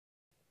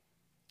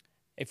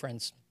Hey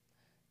friends,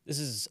 this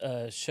is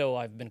a show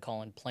I've been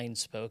calling Plain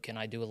Spoke, and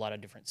I do a lot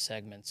of different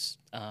segments.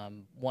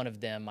 One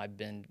of them, I've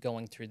been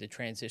going through the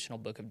transitional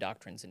book of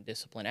doctrines and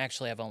discipline.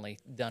 Actually, I've only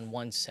done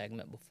one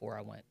segment before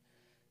I went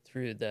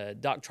through the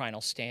doctrinal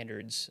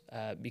standards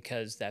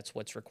because that's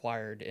what's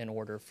required in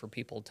order for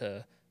people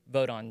to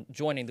vote on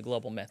joining the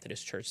Global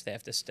Methodist Church. They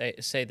have to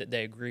say that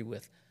they agree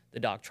with the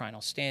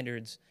doctrinal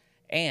standards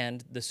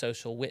and the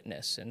social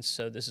witness. And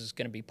so this is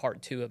going to be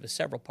part 2 of a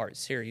several-part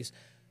series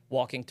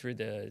walking through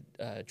the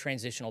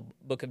transitional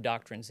book of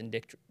doctrines and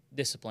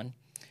discipline.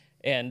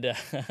 And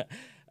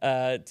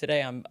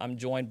today I'm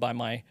joined by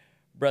my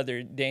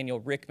brother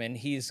Daniel Rickman.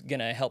 He's going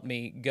to help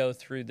me go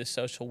through the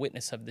social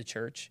witness of the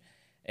church.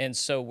 And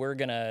so we're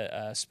going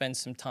to spend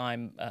some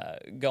time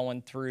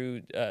going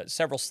through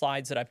several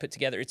slides that I put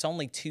together. It's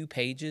only 2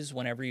 pages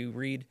whenever you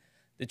read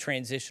the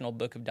transitional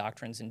book of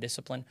doctrines and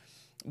discipline,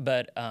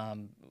 but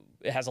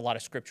it has a lot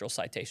of scriptural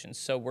citations.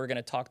 So we're going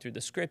to talk through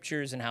the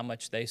scriptures and how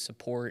much they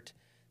support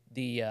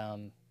the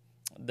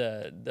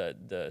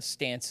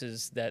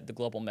stances that the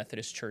Global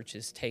Methodist Church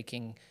is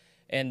taking,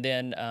 and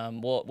then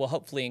we'll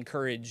hopefully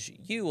encourage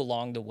you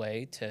along the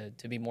way to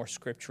be more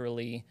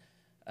scripturally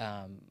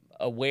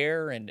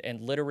aware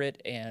and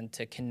literate, and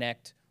to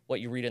connect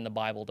what you read in the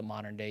Bible to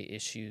modern day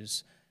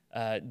issues.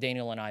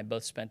 Daniel and I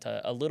both spent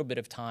a little bit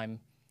of time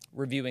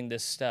reviewing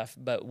this stuff,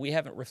 but we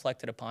haven't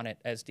reflected upon it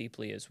as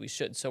deeply as we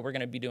should. So we're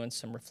going to be doing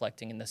some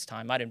reflecting in this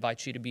time. I'd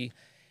invite you to be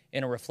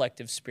in a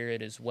reflective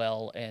spirit as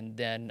well. And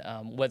then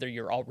whether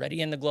you're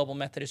already in the Global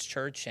Methodist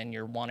Church and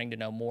you're wanting to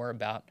know more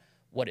about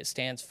what it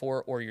stands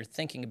for, or you're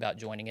thinking about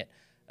joining it,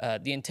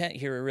 the intent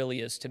here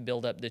really is to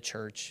build up the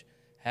church,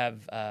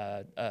 have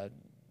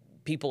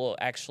people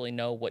actually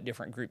know what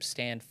different groups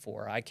stand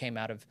for. I came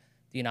out of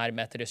the United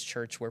Methodist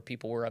Church where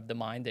people were of the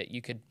mind that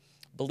you could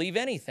believe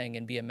anything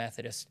and be a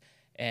Methodist,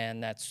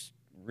 and that's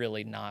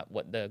really not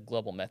what the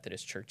Global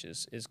Methodist Church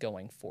is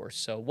going for.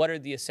 So what are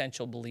the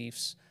essential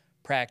beliefs,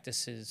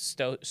 practices,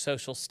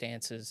 social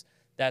stances?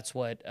 That's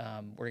what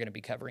we're going to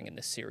be covering in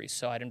this series.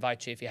 So I'd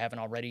invite you, if you haven't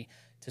already,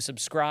 to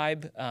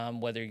subscribe,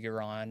 whether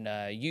you're on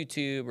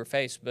YouTube or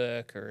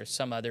Facebook or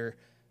some other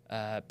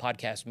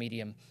podcast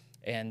medium,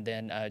 and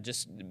then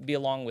just be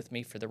along with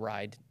me for the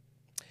ride.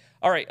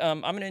 All right,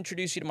 I'm going to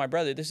introduce you to my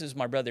brother. This is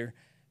my brother,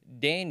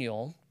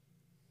 Daniel.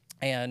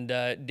 And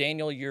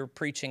Daniel, you're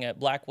preaching at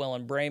Blackwell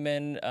and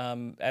Bremen.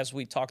 As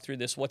we talk through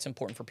this, what's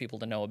important for people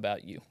to know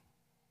about you?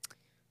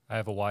 I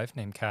have a wife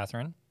named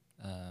Catherine,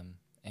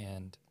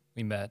 and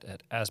we met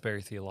at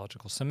Asbury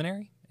Theological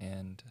Seminary,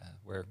 and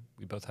where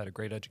we both had a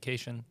great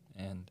education,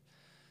 and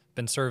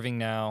been serving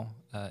now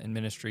in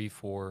ministry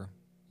for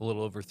a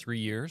little over 3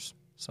 years,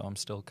 so I'm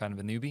still kind of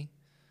a newbie.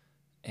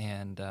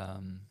 And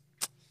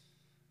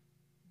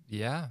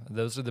yeah,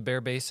 those are the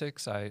bare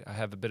basics. I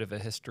have a bit of a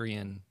history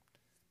in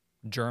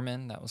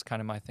German. That was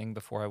kind of my thing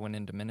before I went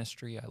into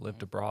ministry. I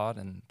lived abroad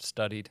and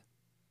studied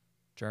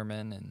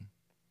German, and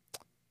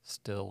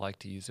still like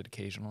to use it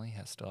occasionally.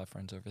 I still have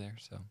friends over there,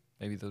 so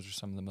maybe those are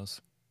some of the most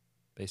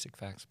basic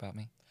facts about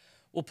me.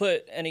 We'll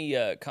put any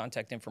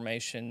contact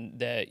information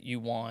that you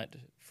want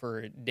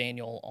for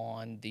Daniel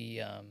on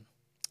the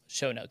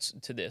show notes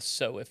to this.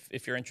 So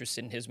if you're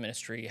interested in his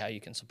ministry, how you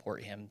can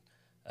support him,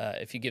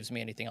 if he gives me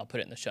anything, I'll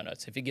put it in the show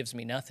notes. If he gives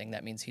me nothing,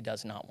 that means he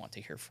does not want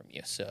to hear from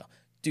you, so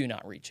do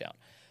not reach out.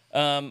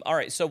 All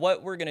right, so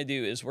what we're going to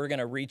do is we're going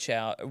to reach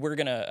out. We're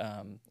going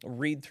to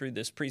read through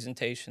this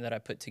presentation that I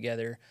put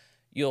together.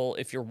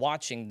 If you're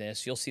watching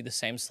this, you'll see the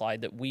same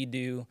slide that we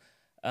do.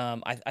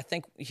 I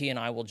think he and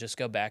I will just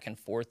go back and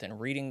forth in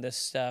reading this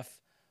stuff.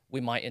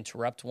 We might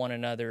interrupt one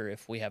another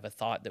if we have a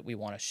thought that we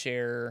want to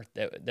share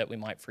that we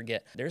might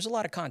forget. There's a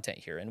lot of content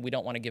here, and we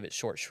don't want to give it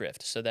short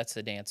shrift, so that's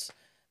the dance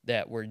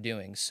that we're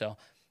doing. So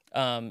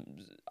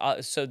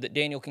so that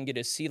Daniel can get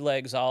his sea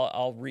legs,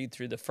 I'll read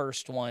through the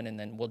first one, and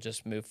then we'll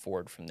just move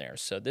forward from there.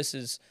 So this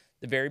is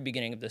the very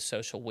beginning of the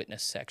social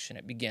witness section.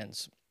 It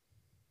begins,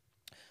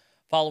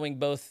 following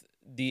both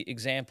the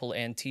example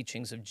and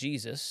teachings of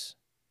Jesus,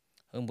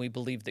 whom we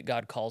believe that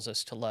God calls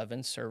us to love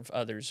and serve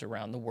others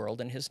around the world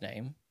in his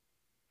name.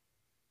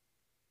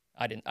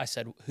 I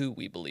said who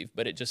we believe,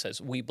 but it just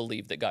says we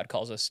believe that God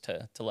calls us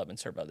to love and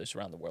serve others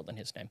around the world in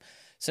his name.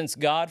 Since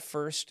God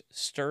first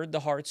stirred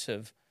the hearts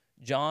of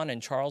John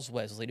and Charles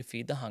Wesley to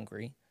feed the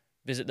hungry,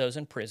 visit those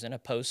in prison,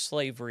 oppose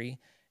slavery,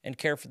 and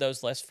care for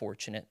those less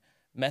fortunate,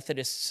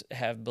 Methodists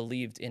have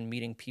believed in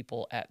meeting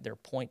people at their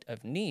point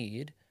of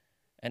need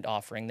and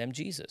offering them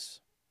Jesus.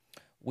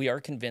 We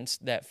are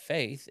convinced that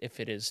faith, if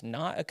it is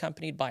not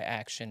accompanied by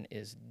action,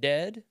 is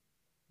dead.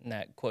 And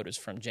that quote is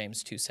from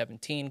James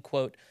 2:17,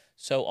 quote,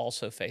 so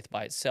also faith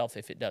by itself,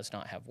 if it does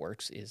not have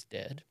works, is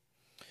dead.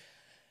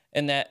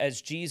 And that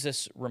as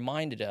Jesus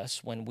reminded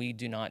us, when we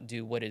do not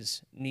do what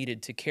is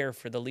needed to care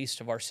for the least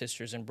of our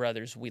sisters and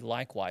brothers, we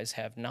likewise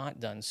have not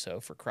done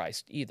so for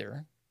Christ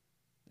either.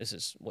 This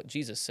is what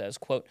Jesus says,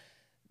 quote,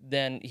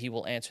 then he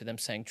will answer them,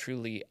 saying,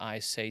 truly I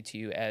say to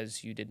you,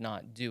 as you did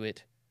not do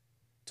it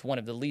to one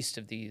of the least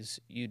of these,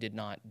 you did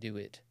not do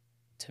it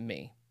to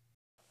me.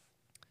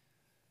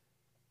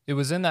 It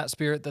was in that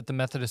spirit that the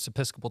Methodist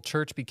Episcopal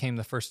Church became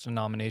the first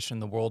denomination in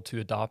the world to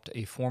adopt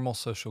a formal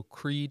social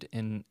creed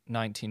in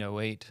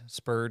 1908,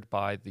 spurred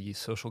by the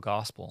social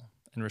gospel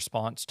in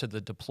response to the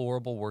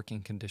deplorable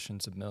working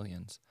conditions of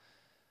millions.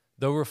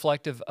 Though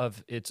reflective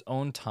of its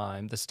own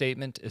time, the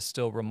statement is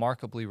still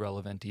remarkably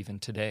relevant even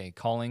today,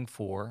 calling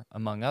for,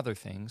 among other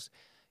things,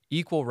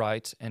 equal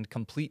rights and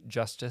complete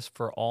justice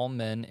for all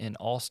men in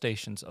all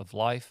stations of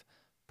life,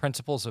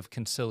 principles of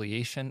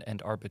conciliation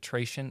and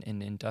arbitration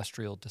in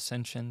industrial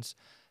dissensions,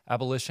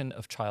 abolition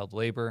of child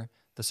labor,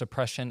 the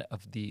suppression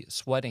of the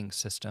sweating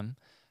system,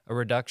 a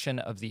reduction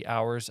of the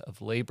hours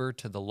of labor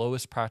to the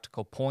lowest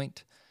practical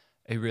point,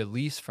 a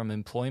release from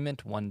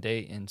employment 1 day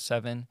in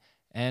 7,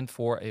 and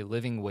for a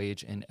living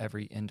wage in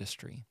every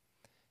industry.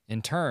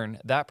 In turn,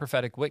 that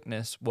prophetic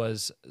witness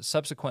was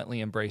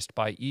subsequently embraced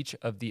by each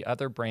of the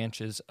other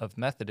branches of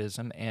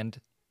Methodism and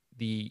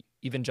the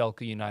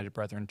Evangelical United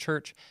Brethren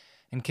Church,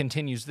 and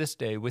continues this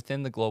day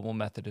within the Global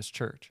Methodist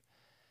Church.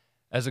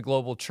 As a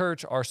global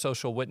church, our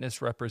social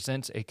witness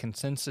represents a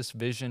consensus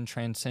vision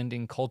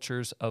transcending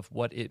cultures of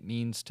what it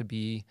means to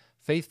be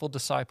faithful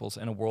disciples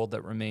in a world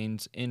that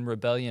remains in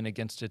rebellion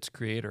against its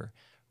Creator,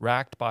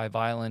 racked by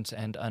violence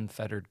and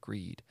unfettered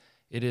greed.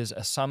 It is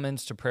a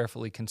summons to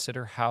prayerfully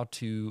consider how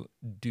to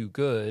do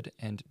good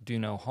and do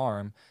no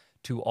harm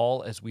to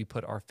all as we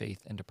put our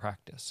faith into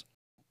practice.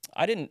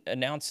 I didn't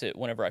announce it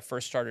whenever I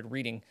first started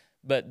reading,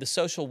 but the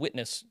social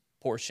witness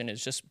portion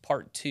is just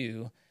part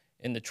 2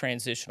 in the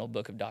transitional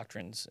book of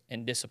Doctrines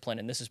and Discipline,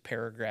 and this is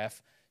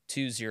paragraph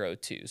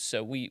 202.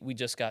 So we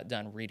just got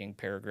done reading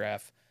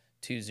paragraph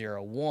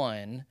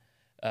 201,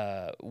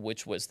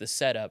 which was the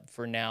setup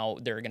for now.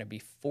 There are going to be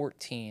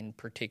 14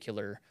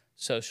 particular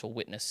social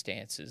witness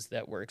stances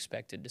that we're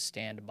expected to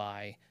stand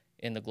by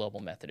in the Global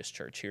Methodist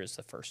Church. Here's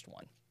the first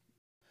one.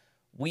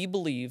 We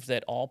believe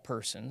that all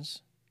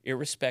persons,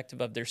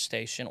 irrespective of their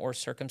station or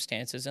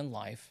circumstances in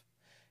life,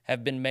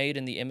 have been made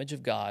in the image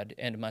of God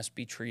and must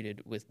be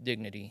treated with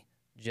dignity,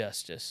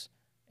 justice,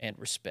 and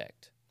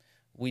respect.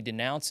 We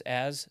denounce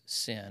as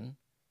sin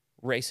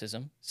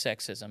racism,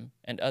 sexism,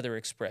 and other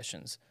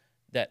expressions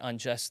that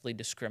unjustly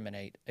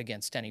discriminate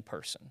against any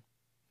person.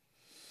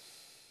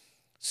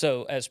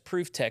 So as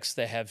proof text,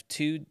 they have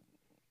two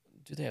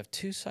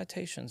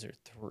citations or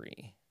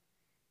 3?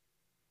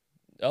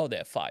 Oh, they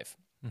have 5.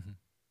 Mm-hmm.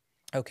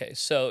 Okay,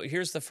 so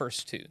here's the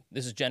first 2.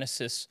 This is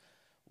Genesis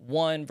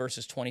 1,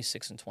 verses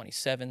 26 and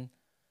 27.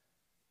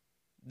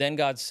 Then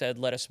God said,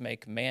 "Let us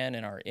make man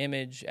in our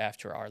image,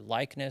 after our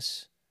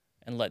likeness,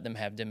 and let them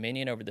have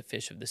dominion over the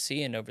fish of the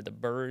sea, and over the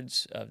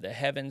birds of the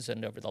heavens,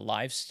 and over the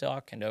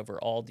livestock, and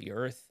over all the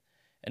earth,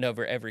 and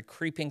over every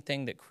creeping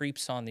thing that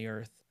creeps on the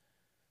earth."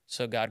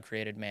 So God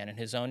created man in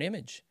his own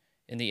image.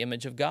 In the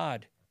image of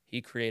God,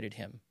 he created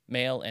him.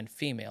 Male and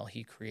female,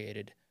 he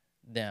created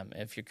them.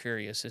 If you're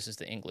curious, this is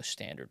the English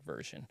Standard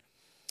Version.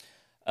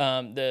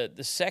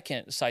 The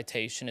second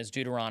citation is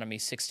Deuteronomy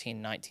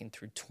 16:19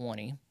 through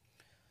 20.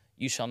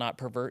 You shall not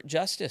pervert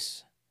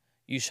justice.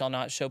 You shall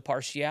not show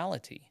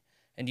partiality.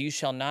 And you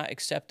shall not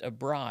accept a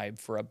bribe,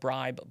 for a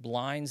bribe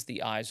blinds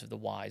the eyes of the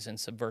wise and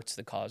subverts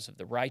the cause of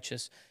the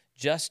righteous.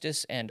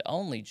 Justice and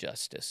only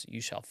justice you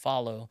shall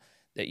follow,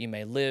 that you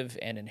may live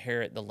and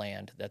inherit the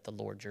land that the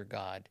Lord your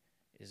God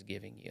is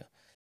giving you.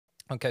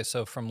 Okay,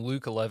 so from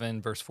Luke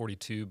 11, verse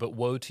 42, "But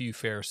woe to you,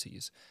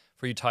 Pharisees,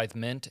 for you tithe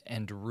mint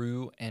and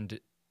rue and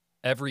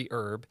every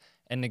herb,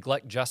 and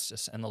neglect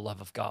justice and the love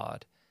of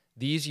God.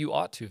 These you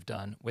ought to have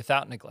done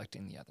without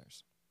neglecting the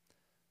others."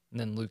 And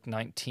then Luke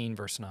 19,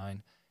 verse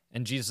 9,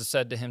 "And Jesus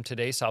said to him,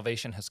 Today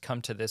salvation has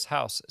come to this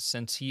house,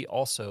 since he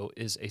also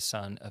is a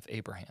son of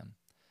Abraham."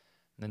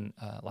 And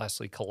then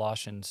lastly,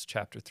 Colossians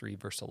chapter 3,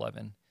 verse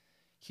 11,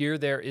 "Here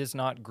there is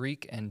not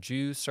Greek and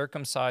Jew,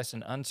 circumcised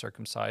and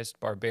uncircumcised,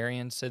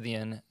 barbarian,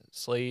 Scythian,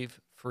 slave,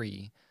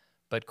 free,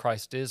 but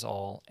Christ is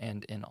all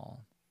and in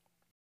all."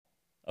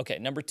 Okay,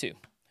 number 2.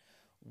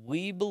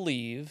 We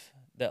believe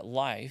that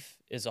life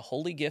is a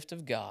holy gift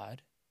of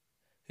God,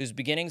 whose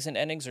beginnings and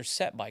endings are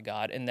set by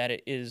God, and that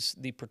it is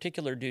the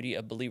particular duty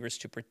of believers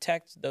to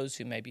protect those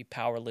who may be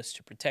powerless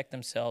to protect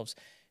themselves,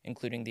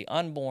 including the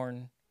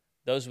unborn,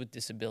 those with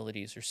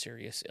disabilities or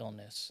serious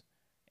illness,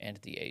 and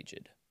the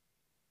aged.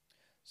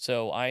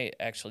 So I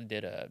actually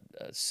did a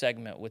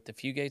segment with the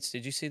Fugates.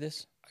 Did you see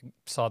this? I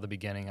saw the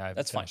beginning. I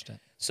haven't finished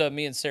it. So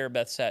me and Sarah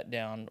Beth sat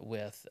down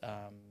with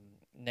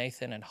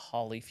Nathan and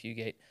Holly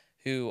Fugate,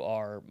 who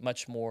are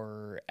much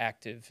more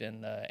active in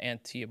the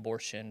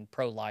anti-abortion,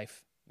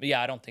 pro-life. Yeah,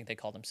 I don't think they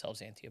call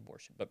themselves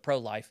anti-abortion, but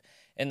pro-life.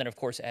 And then, of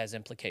course, as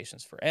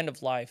implications for end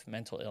of life,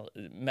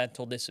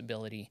 mental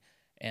disability,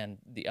 and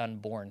the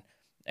unborn.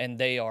 And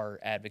they are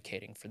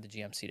advocating for the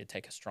GMC to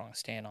take a strong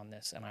stand on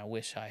this. And I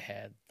wish I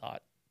had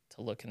thought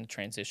to look in the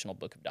transitional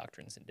book of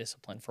Doctrines and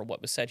Discipline for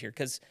what was said here,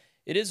 because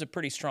it is a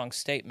pretty strong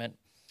statement.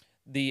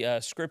 The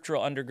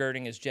scriptural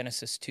undergirding is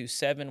Genesis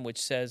 2:7,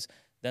 which says,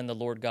 "Then the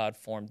Lord God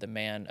formed the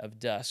man of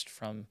dust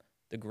from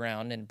the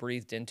ground and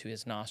breathed into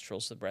his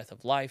nostrils the breath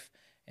of life,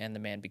 and the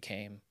man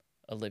became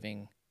a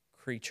living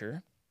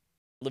creature."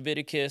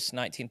 Leviticus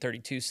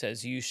 19:32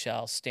 says, "You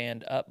shall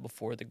stand up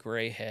before the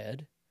gray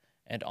head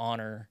and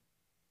honor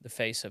the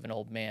face of an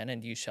old man,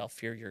 and you shall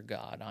fear your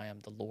God. I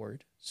am the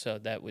Lord." So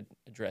that would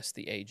address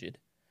the aged.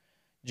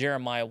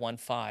 Jeremiah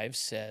 1:5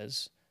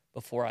 says,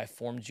 "Before I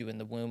formed you in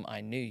the womb,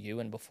 I knew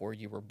you, and before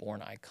you were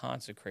born, I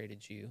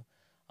consecrated you.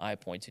 I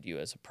appointed you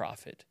as a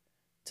prophet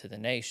to the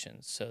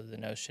nations." So the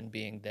notion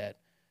being that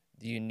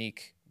the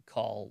unique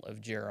call of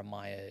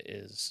Jeremiah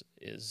is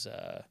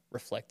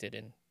reflected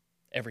in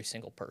every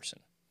single person.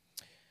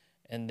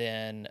 And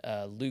then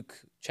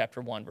Luke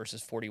chapter 1,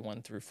 verses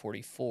 41 through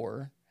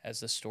 44 has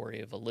the story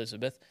of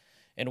Elizabeth.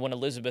 "And when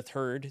Elizabeth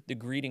heard the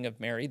greeting of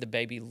Mary, the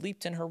baby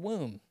leaped in her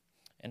womb.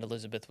 And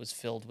Elizabeth was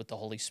filled with the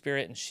Holy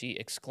Spirit, and she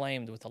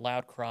exclaimed with a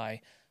loud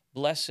cry,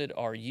 'Blessed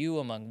are you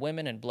among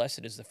women, and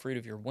blessed is the fruit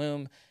of your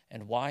womb.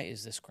 And why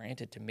is this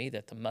granted to me,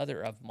 that the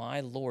mother of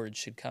my Lord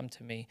should come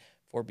to me?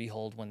 For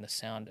behold, when the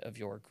sound of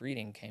your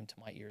greeting came to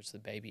my ears, the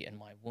baby in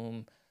my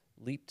womb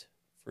leaped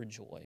for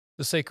joy.'"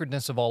 The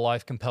sacredness of all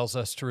life compels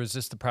us to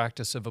resist the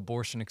practice of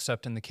abortion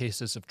except in the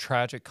cases of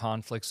tragic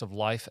conflicts of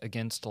life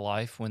against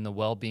life, when the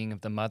well-being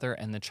of the mother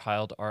and the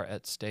child are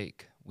at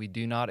stake. We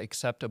do not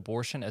accept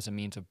abortion as a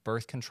means of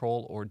birth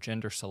control or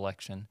gender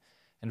selection,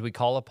 and we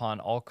call upon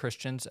all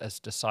Christians as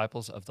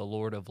disciples of the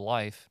Lord of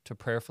life to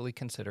prayerfully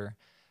consider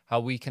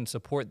how we can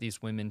support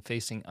these women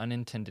facing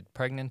unintended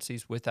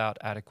pregnancies without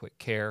adequate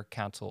care,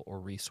 counsel, or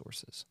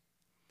resources.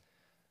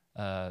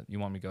 You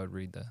want me to go and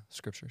read the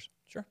scriptures?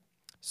 Sure.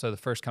 So the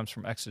first comes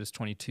from Exodus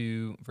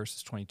 22,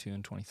 verses 22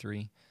 and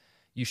 23.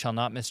 "You shall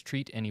not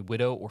mistreat any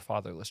widow or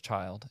fatherless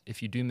child.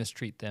 If you do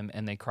mistreat them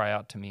and they cry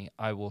out to me,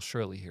 I will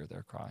surely hear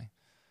their cry."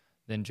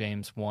 Then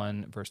James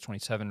 1, verse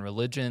 27,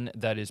 "Religion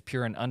that is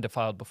pure and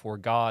undefiled before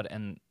God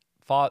and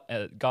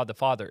God the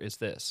Father is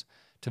this,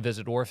 to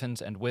visit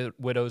orphans and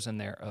widows in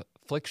their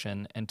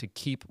affliction, and to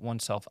keep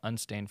oneself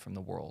unstained from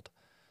the world."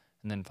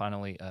 And then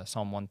finally,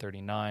 Psalm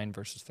 139,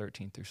 verses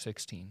 13 through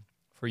 16.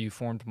 "For you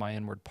formed my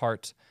inward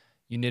parts.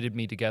 You knitted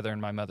me together in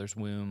my mother's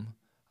womb.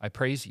 I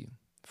praise you,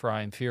 for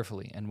I am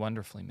fearfully and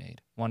wonderfully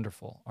made.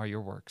 Wonderful are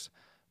your works.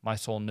 My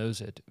soul knows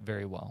it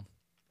very well.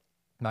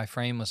 My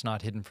frame was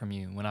not hidden from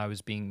you when I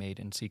was being made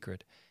in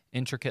secret,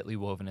 intricately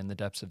woven in the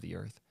depths of the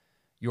earth.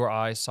 Your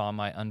eyes saw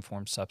my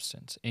unformed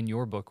substance. In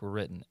your book were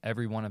written,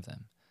 every one of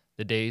them,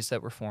 the days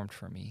that were formed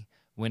for me,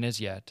 when as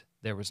yet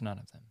there was none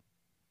of them."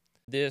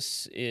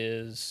 This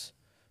is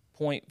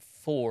point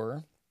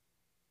 4,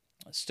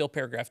 still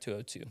paragraph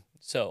 202.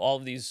 So all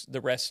of these, the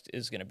rest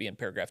is going to be in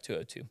paragraph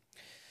 202.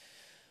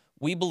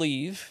 "We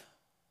believe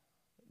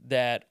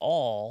that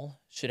all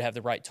should have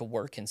the right to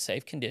work in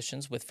safe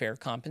conditions with fair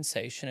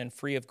compensation and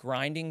free of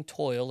grinding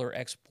toil or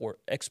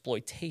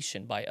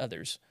exploitation by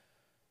others.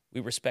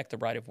 We respect the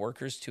right of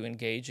workers to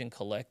engage in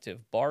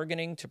collective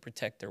bargaining to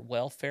protect their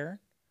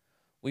welfare.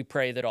 We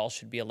pray that all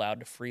should be allowed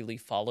to freely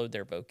follow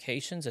their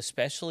vocations,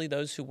 especially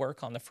those who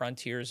work on the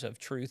frontiers of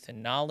truth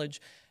and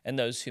knowledge, and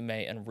those who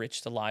may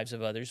enrich the lives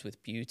of others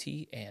with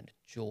beauty and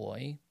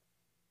joy.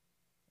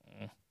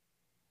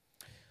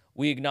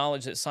 We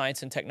acknowledge that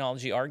science and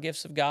technology are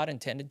gifts of God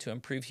intended to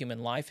improve human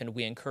life, and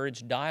we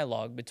encourage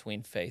dialogue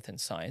between faith and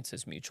science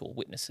as mutual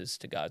witnesses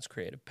to God's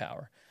creative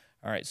power."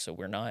 All right, so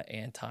we're not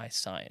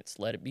anti-science.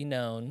 Let it be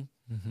known.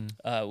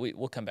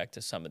 We'll come back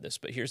to some of this,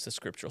 but here's the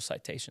scriptural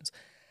citations.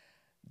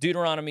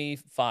 Deuteronomy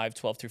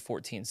 5:12 through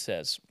 14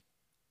 says,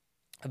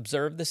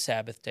 "Observe the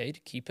Sabbath day to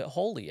keep it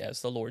holy,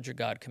 as the Lord your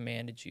God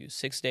commanded you.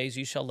 6 days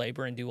you shall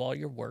labor and do all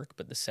your work,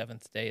 but the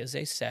seventh day is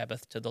a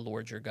Sabbath to the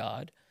Lord your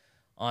God.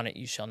 On it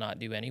you shall not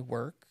do any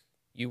work,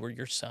 you or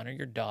your son or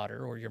your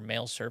daughter, or your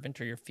male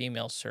servant or your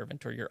female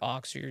servant, or your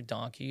ox or your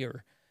donkey,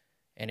 or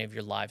any of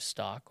your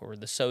livestock, or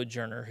the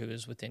sojourner who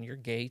is within your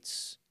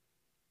gates,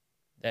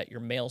 that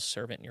your male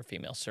servant and your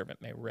female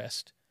servant may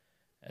rest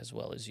as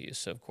well as you."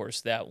 So, of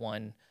course, that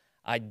one,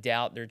 I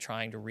doubt they're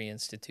trying to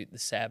reinstitute the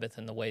Sabbath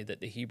in the way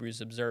that the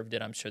Hebrews observed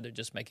it. I'm sure they're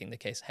just making the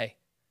case, hey,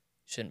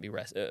 shouldn't be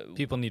rest.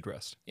 People need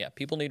rest. Yeah,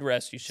 people need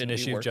rest. You shouldn't be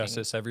working. It's an issue of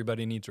justice.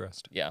 Everybody needs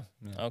rest. Yeah.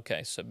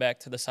 Okay, so back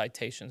to the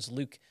citations.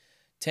 Luke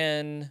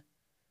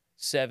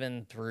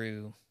 10:7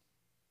 through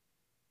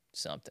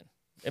something.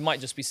 It might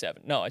just be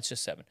 7. No, it's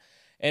just 7.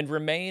 "And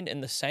remain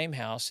in the same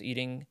house,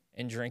 eating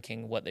and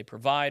drinking what they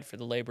provide, for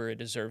the laborer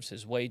deserves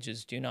his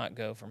wages. Do not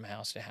go from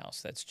house to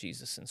house." That's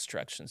Jesus'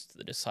 instructions to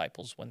the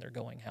disciples when they're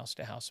going house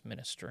to house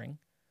ministering.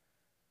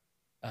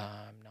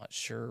 I'm not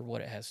sure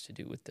what it has to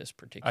do with this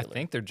particular. I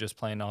think they're just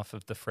playing off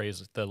of the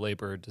phrase, "the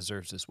laborer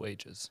deserves his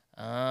wages."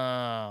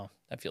 Ah,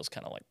 that feels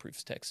kind of like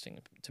proofs texting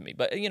to me.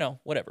 But,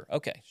 whatever.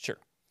 Okay, sure.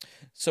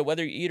 "So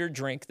whether you eat or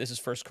drink," this is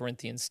 1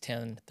 Corinthians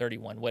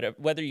 10:31,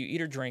 "whether you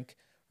eat or drink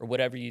or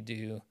whatever you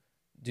do,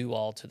 do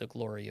all to the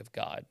glory of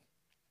God."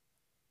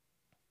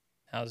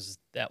 How's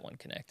that one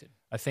connected?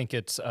 I think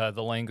it's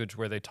the language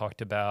where they talked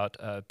about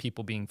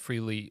people being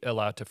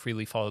allowed to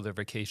freely follow their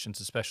vocations,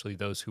 especially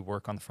those who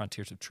work on the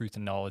frontiers of truth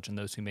and knowledge, and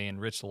those who may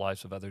enrich the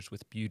lives of others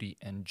with beauty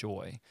and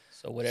joy.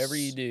 So whatever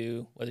you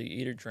do, whether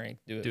you eat or drink,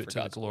 do it for to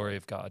God's the glory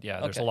of God.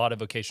 Yeah, there's Okay. a lot of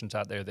vocations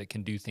out there that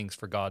can do things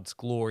for God's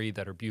glory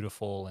that are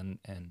beautiful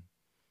and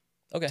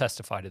Okay.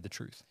 testify to the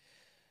truth.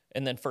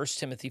 And then 1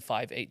 Timothy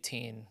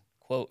 5:18,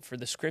 quote, "For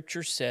the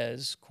scripture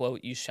says,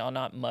 quote, you shall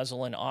not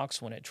muzzle an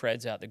ox when it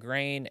treads out the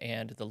grain,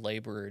 and the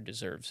laborer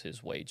deserves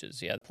his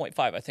wages." Yeah, point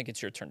 5, I think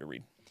it's your turn to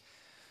read.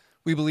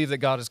 We believe that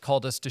God has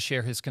called us to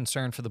share his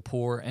concern for the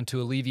poor and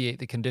to alleviate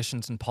the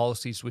conditions and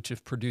policies which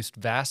have produced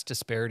vast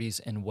disparities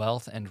in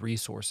wealth and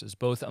resources,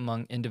 both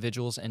among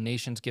individuals and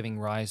nations, giving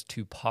rise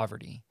to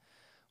poverty.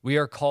 We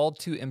are called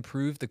to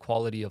improve the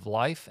quality of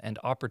life and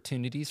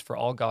opportunities for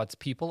all God's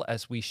people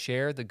as we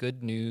share the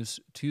good news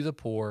to the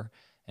poor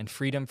and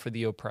freedom for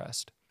the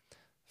oppressed.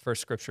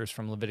 First scripture is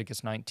from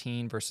Leviticus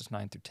 19, verses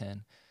 9 through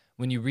 10.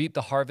 When you reap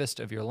the harvest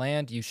of your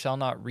land, you shall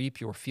not reap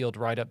your field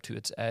right up to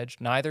its edge,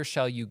 neither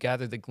shall you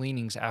gather the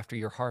gleanings after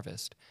your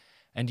harvest.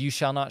 And you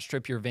shall not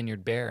strip your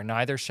vineyard bare,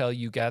 neither shall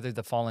you gather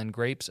the fallen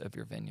grapes of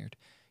your vineyard.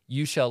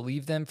 You shall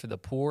leave them for the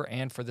poor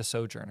and for the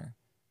sojourner.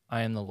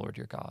 I am the Lord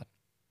your God.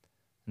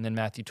 And then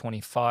Matthew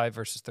 25,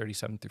 verses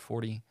 37 through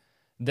 40.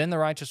 Then the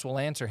righteous will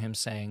answer him,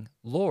 saying,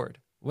 Lord,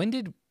 when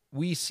did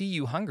we see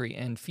you hungry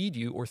and feed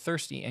you, or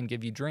thirsty and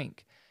give you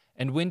drink?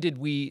 And when did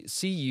we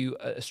see you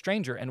a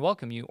stranger and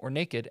welcome you, or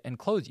naked and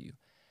clothe you?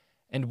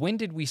 And when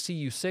did we see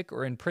you sick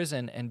or in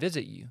prison and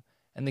visit you?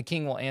 And the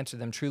king will answer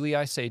them, Truly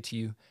I say to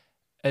you,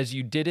 as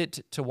you did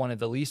it to one of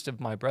the least of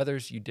my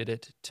brothers, you did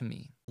it to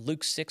me.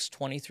 Luke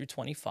 6:20 through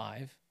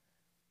 25.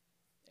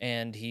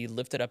 And he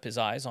lifted up his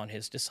eyes on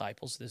his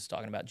disciples, this is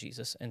talking about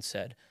Jesus, and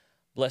said,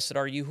 Blessed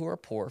are you who are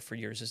poor, for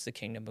yours is the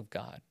kingdom of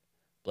God.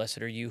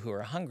 Blessed are you who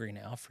are hungry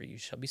now, for you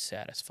shall be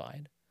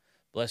satisfied.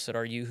 Blessed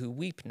are you who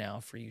weep now,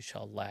 for you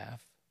shall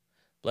laugh.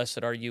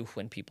 Blessed are you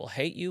when people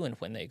hate you, and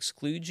when they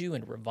exclude you,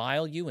 and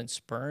revile you, and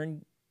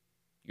spurn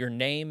your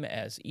name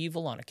as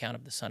evil on account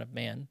of the Son of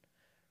Man.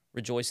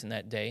 Rejoice in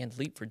that day, and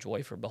leap for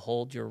joy, for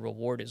behold, your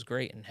reward is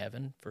great in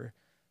heaven, for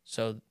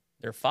so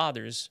their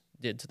fathers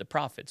did to the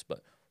prophets.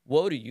 But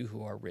woe to you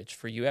who are rich,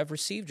 for you have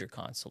received your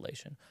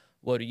consolation.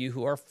 Woe to you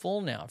who are full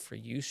now, for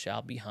you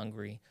shall be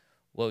hungry.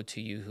 Woe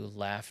to you who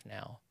laugh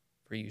now,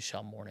 for you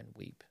shall mourn and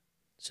weep.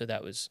 So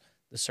that was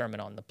the Sermon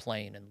on the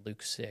Plain in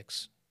Luke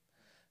 6.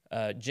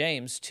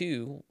 James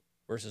 2,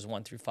 verses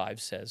 1 through 5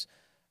 says,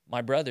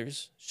 My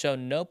brothers, show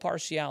no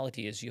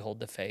partiality as you hold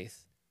the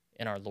faith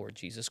in our Lord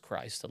Jesus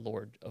Christ, the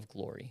Lord of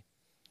glory.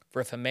 For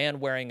if a man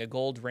wearing a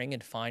gold ring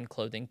and fine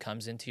clothing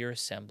comes into your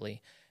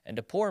assembly, and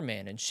a poor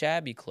man in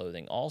shabby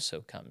clothing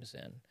also comes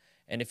in,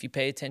 and if you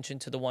pay attention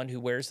to the one who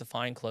wears the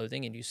fine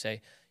clothing, and you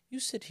say, You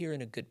sit here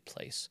in a good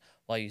place,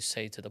 while you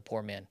say to the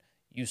poor man,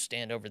 You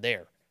stand over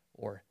there,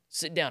 or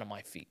sit down at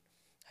my feet,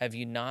 have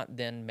you not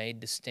then made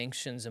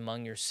distinctions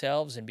among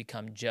yourselves and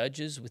become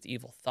judges with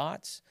evil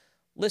thoughts?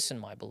 Listen,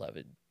 my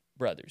beloved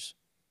brothers,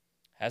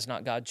 has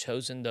not God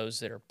chosen those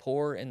that are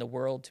poor in the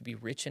world to be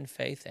rich in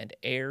faith and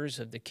heirs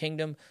of the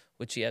kingdom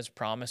which he has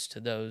promised to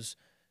those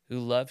who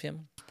love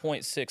him?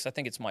 Point 6, I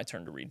think it's my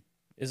turn to read.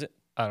 Is it?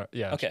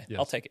 Yeah. Okay, yes.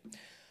 I'll take it.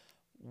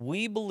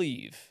 We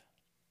believe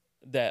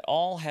that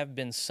all have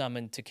been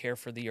summoned to care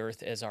for the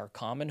earth as our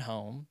common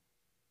home,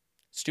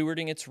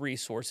 stewarding its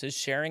resources,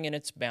 sharing in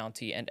its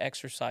bounty, and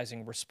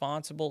exercising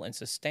responsible and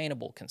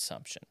sustainable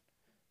consumption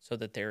so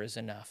that there is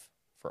enough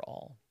for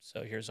all.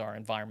 So here's our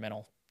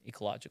environmental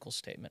ecological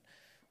statement.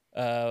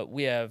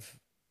 We have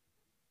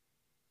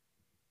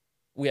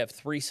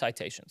 3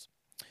 citations.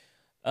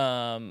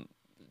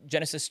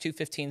 Genesis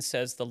 2:15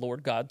 says, The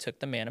Lord God took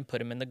the man and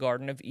put him in the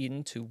Garden of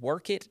Eden to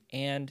work it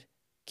and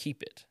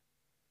keep it.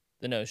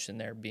 The notion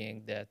there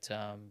being that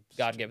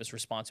God gave us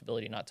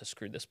responsibility not to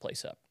screw this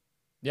place up.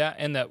 Yeah,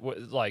 and that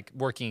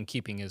working and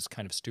keeping is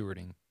kind of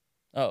stewarding.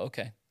 Oh,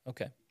 okay.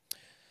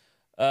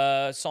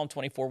 Psalm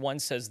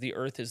 24:1 says, The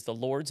earth is the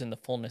Lord's and the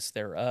fullness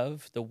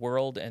thereof, the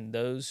world and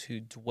those who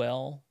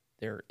dwell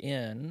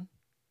therein.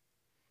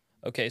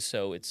 Okay,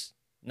 so it's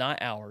not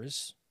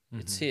ours,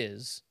 it's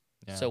his,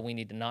 so we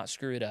need to not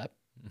screw it up.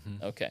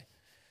 Okay.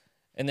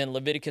 And then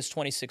Leviticus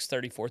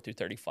 26:34 through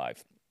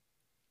 35.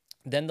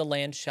 Then the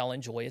land shall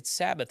enjoy its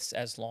Sabbaths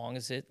as long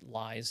as it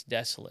lies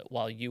desolate,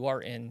 while you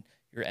are in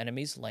your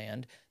enemy's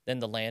land. Then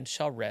the land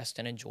shall rest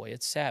and enjoy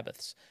its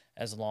Sabbaths.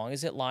 As long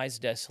as it lies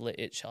desolate,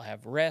 it shall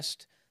have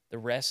rest, the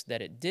rest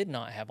that it did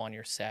not have on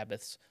your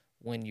Sabbaths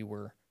when you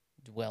were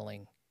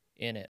dwelling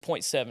in it.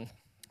 Point 7.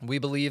 We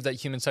believe that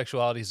human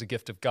sexuality is a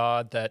gift of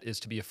God that is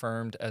to be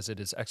affirmed as it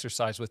is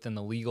exercised within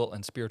the legal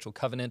and spiritual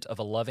covenant of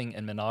a loving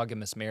and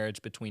monogamous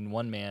marriage between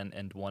one man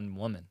and one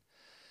woman.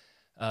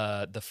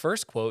 The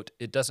first quote,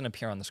 it doesn't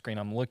appear on the screen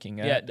I'm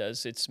looking at. Yeah, it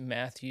does. It's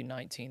Matthew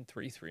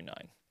 19:3 through 9.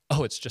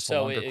 Oh, it's just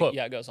a longer quote.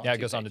 Yeah, it goes on. Yeah, it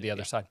goes on to the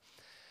other side.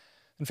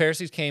 And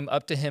Pharisees came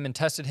up to him and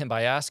tested him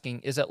by asking,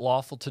 Is it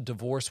lawful to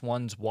divorce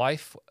one's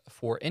wife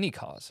for any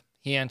cause?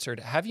 He answered,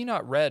 Have you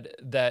not read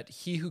that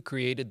he who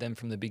created them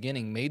from the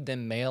beginning made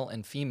them male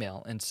and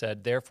female, and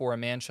said, Therefore a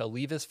man shall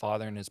leave his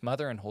father and his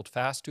mother and hold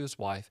fast to his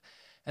wife,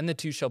 and the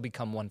two shall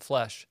become one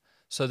flesh.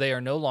 So they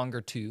are no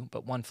longer two,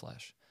 but one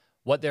flesh.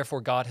 What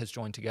therefore God has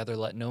joined together,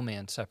 let no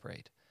man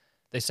separate.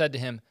 They said to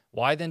him,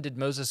 Why then did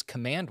Moses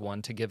command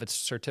one to give a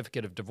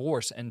certificate of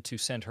divorce and to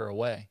send her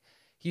away?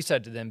 He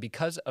said to them,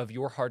 because of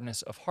your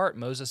hardness of heart,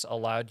 Moses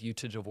allowed you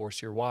to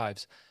divorce your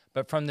wives,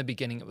 but from the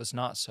beginning it was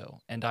not so.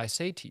 And I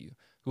say to you,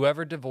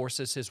 whoever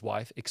divorces his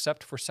wife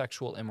except for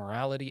sexual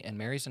immorality and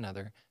marries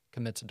another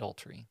commits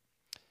adultery.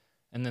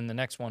 And then the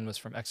next one was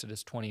from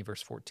Exodus 20,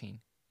 verse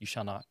 14. You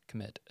shall not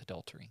commit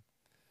adultery.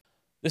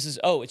 This is,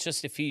 it's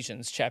just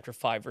Ephesians chapter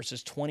 5,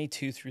 verses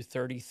 22 through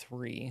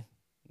 33.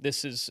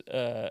 This is,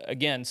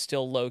 again,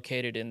 still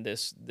located in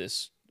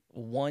this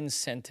one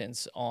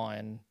sentence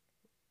on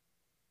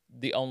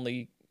the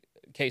only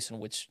case in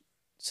which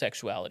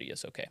sexuality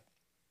is okay.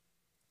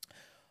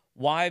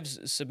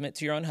 Wives, submit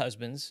to your own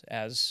husbands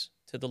as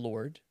to the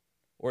Lord,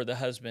 or the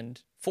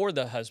husband, for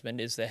the husband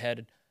is the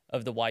head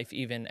of the wife,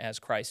 even as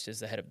Christ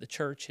is the head of the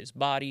church, his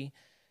body,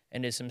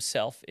 and is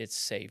himself its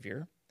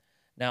Savior.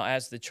 Now,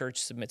 as the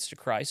church submits to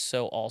Christ,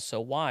 so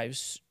also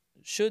wives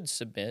should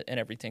submit in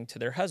everything to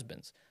their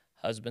husbands.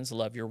 Husbands,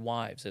 love your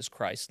wives as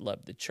Christ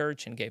loved the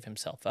church and gave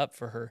himself up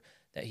for her,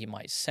 that he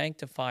might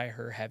sanctify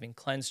her, having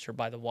cleansed her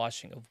by the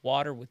washing of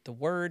water with the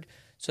word,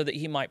 so that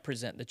he might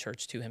present the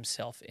church to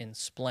himself in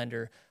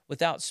splendor,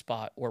 without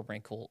spot or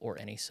wrinkle or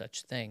any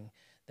such thing,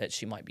 that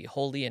she might be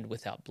holy and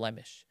without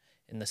blemish.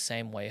 In the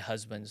same way,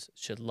 husbands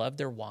should love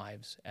their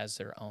wives as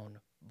their own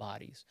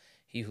bodies.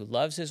 He who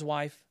loves his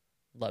wife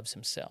loves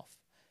himself.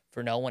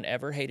 For no one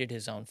ever hated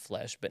his own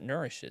flesh, but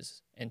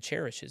nourishes and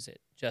cherishes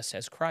it, just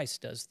as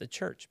Christ does the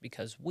church,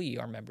 because we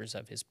are members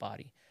of his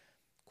body.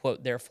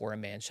 Quote, therefore a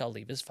man shall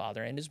leave his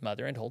father and his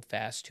mother and hold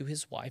fast to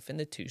his wife, and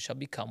the two shall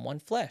become one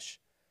flesh.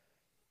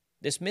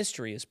 This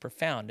mystery is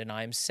profound, and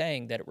I am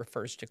saying that it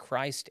refers to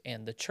Christ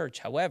and the church.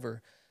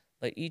 However,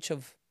 let each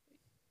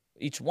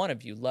one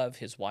of you love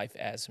his wife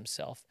as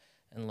himself,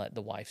 and let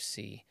the wife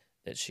see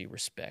that she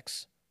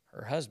respects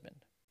her husband.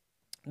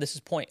 This is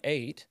point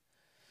 8.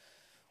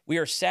 We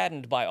are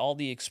saddened by all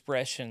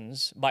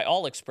expressions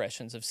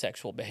of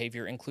sexual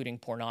behavior, including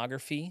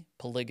pornography,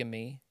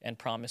 polygamy, and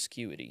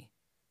promiscuity,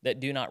 that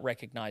do not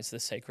recognize the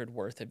sacred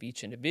worth of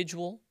each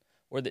individual,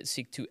 or that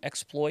seek to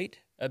exploit,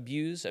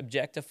 abuse,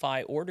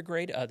 objectify, or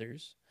degrade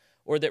others,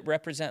 or that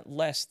represent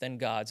less than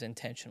God's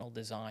intentional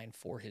design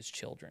for his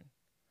children.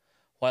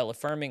 While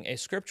affirming a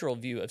scriptural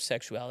view of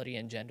sexuality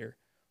and gender,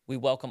 we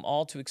welcome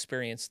all to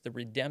experience the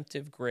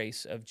redemptive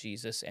grace of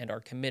Jesus and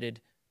are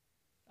committed.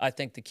 I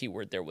think the key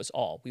word there was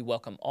all. We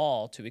welcome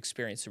all to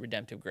experience the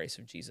redemptive grace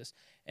of Jesus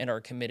and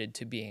are committed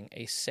to being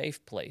a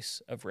safe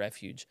place of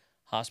refuge,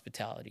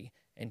 hospitality,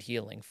 and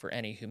healing for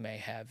any who may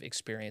have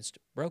experienced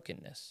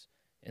brokenness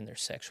in their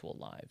sexual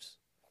lives.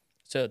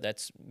 So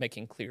that's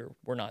making clear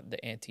we're not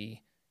the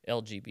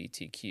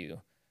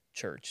anti-LGBTQ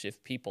church.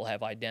 If people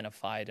have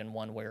identified in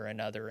one way or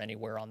another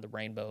anywhere on the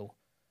rainbow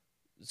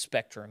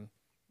spectrum,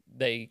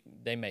 they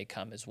may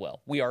come as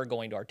well. We are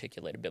going to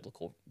articulate a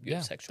biblical view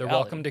of sexuality. They're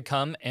welcome to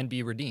come and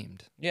be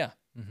redeemed. Yeah.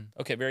 Mm-hmm.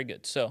 Okay, very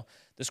good. So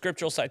the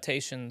scriptural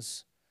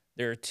citations,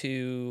 there are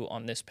 2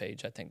 on this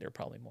page. I think there are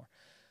probably more.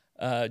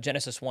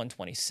 Genesis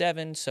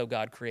 1:27, so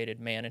God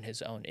created man in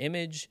his own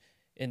image.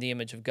 In the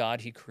image of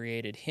God, he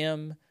created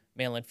him.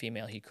 Male and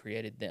female, he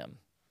created them.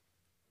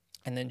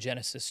 And then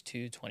Genesis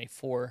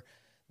 2:24,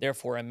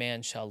 therefore a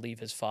man shall leave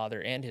his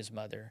father and his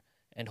mother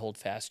and hold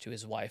fast to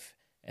his wife,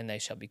 and they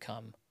shall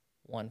become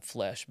one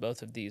flesh.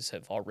 Both of these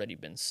have already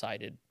been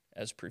cited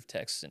as proof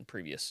texts in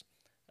previous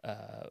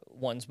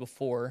ones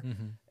before.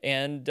 Mm-hmm.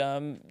 And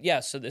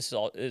so this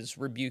is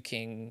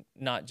rebuking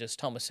not just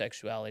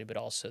homosexuality, but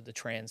also the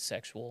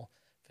transsexual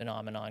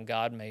phenomenon.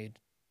 God made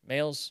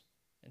males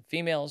and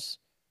females,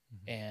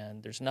 mm-hmm.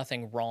 and there's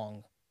nothing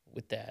wrong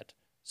with that.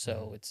 So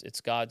mm-hmm.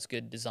 it's God's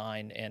good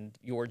design, and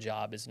your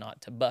job is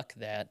not to buck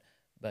that,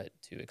 but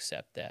to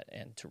accept that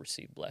and to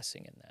receive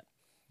blessing in that.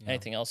 Yeah.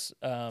 Anything else?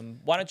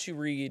 Why don't you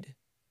read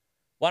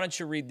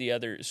the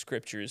other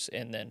scriptures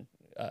and then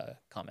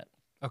comment?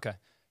 Okay.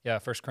 Yeah,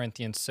 1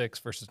 Corinthians 6,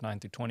 verses 9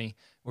 through 20.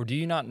 Or do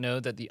you not know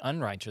that the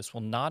unrighteous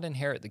will not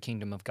inherit the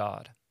kingdom of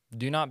God?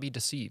 Do not be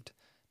deceived.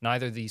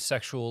 Neither the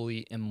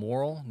sexually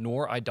immoral,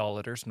 nor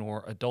idolaters,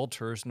 nor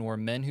adulterers, nor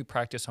men who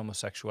practice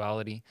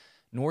homosexuality,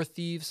 nor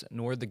thieves,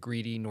 nor the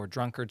greedy, nor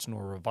drunkards,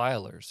 nor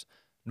revilers,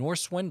 nor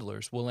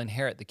swindlers will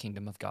inherit the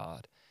kingdom of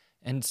God.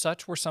 And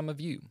such were some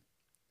of you.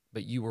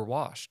 But you were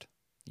washed,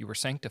 you were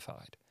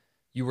sanctified,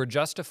 you were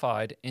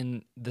justified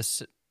in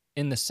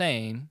the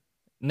same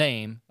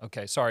name.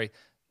 Okay, sorry.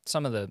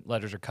 Some of the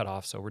letters are cut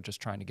off, so we're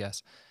just trying to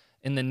guess.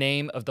 In the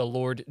name of the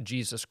Lord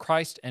Jesus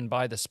Christ and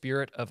by the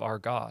Spirit of our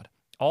God.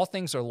 All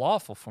things are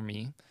lawful for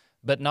me,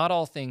 but not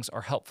all things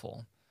are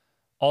helpful.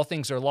 All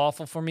things are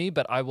lawful for me,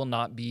 but I will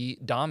not be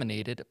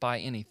dominated by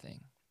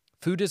anything.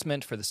 Food is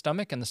meant for the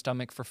stomach, and the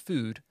stomach for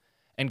food,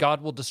 and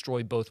God will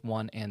destroy both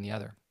one and the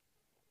other.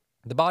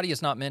 The body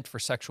is not meant for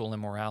sexual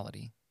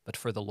immorality, but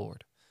for the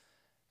Lord,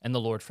 and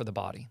the Lord for the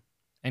body.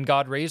 And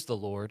God raised the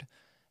Lord,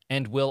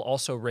 and will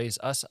also raise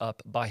us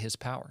up by his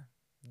power.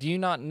 Do you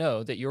not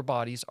know that your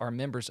bodies are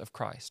members of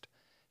Christ?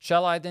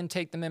 Shall I then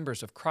take the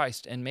members of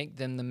Christ and make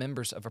them the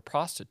members of a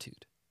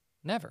prostitute?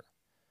 Never.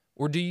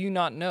 Or do you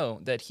not know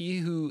that he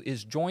who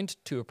is joined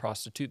to a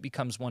prostitute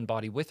becomes one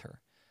body with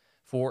her?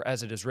 For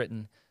as it is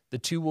written, The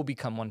two will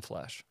become one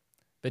flesh.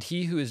 But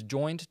he who is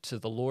joined to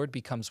the Lord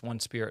becomes one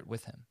spirit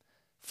with him.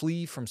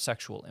 Flee from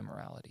sexual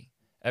immorality.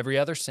 Every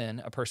other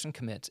sin a person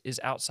commits is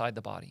outside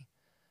the body,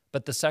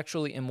 but the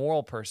sexually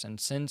immoral person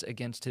sins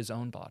against his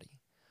own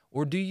body.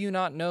 Or do you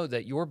not know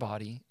that your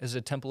body is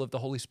a temple of the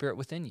Holy Spirit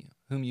within you,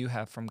 whom you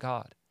have from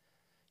God?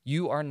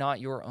 You are not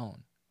your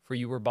own, for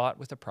you were bought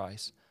with a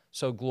price,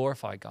 so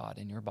glorify God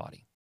in your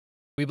body.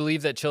 We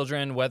believe that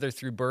children, whether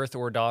through birth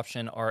or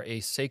adoption, are a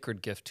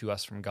sacred gift to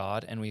us from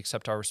God, and we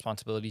accept our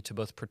responsibility to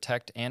both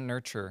protect and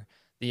nurture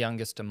the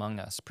youngest among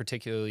us,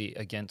 particularly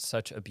against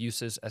such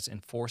abuses as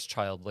enforced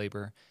child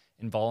labor,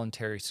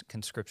 involuntary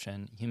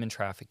conscription, human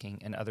trafficking,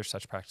 and other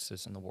such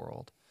practices in the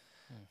world.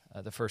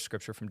 The first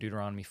scripture from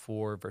Deuteronomy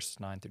 4, verses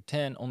 9 through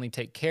 10, only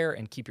take care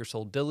and keep your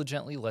soul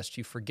diligently, lest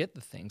you forget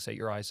the things that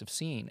your eyes have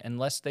seen, and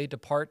lest they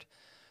depart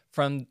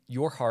from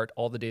your heart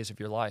all the days of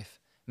your life.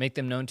 Make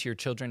them known to your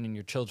children and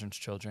your children's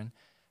children,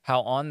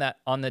 how on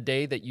the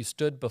day that you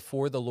stood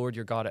before the Lord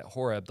your God at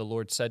Horeb, the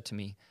Lord said to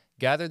me,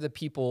 gather the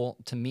people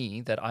to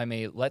me, that I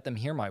may let them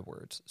hear my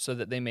words, so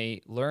that they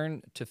may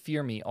learn to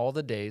fear me all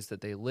the days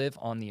that they live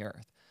on the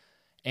earth,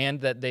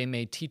 and that they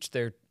may teach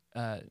their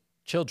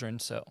children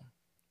so.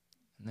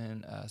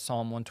 And then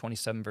Psalm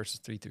 127, verses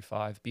 3 through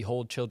 5.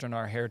 Behold, children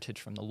are a heritage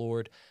from the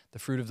Lord, the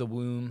fruit of the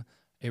womb,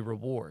 a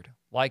reward.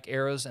 Like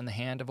arrows in the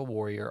hand of a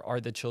warrior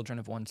are the children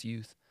of one's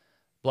youth.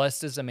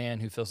 Blessed is the man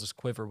who fills his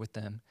quiver with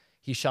them.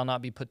 He shall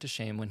not be put to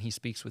shame when he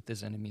speaks with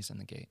his enemies in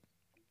the gate.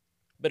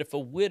 But if a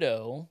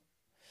widow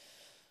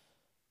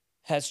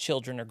has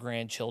children or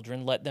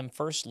grandchildren, let them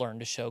first learn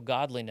to show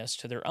godliness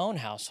to their own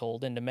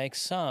household and to make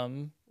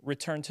some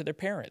return to their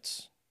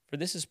parents. For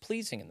this is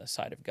pleasing in the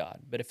sight of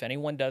God. But if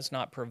anyone does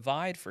not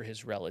provide for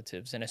his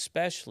relatives, and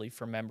especially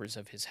for members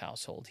of his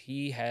household,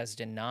 he has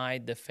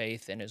denied the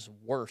faith and is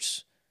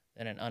worse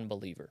than an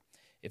unbeliever.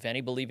 If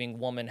any believing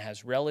woman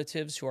has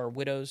relatives who are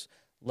widows,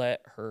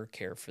 let her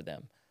care for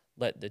them.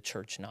 Let the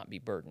church not be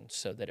burdened,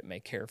 so that it may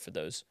care for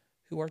those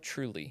who are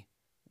truly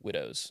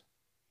widows.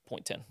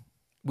 Point 10.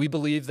 We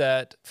believe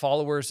that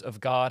followers of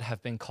God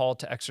have been called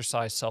to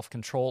exercise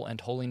self-control and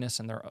holiness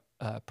in their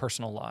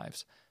personal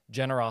lives,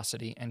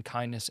 generosity and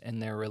kindness in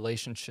their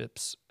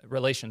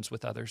relations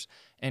with others,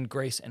 and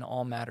grace in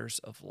all matters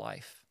of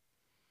life.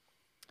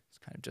 It's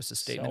kind of just a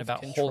statement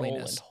about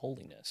holiness. And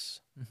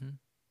holiness. Mm-hmm.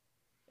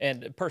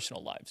 And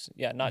personal lives.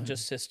 Yeah, not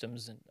just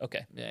systems. And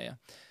okay. Yeah.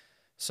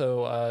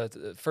 So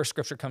the first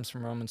scripture comes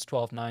from Romans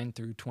 12, 9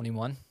 through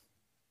 21.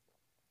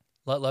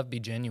 Let love be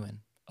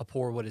genuine.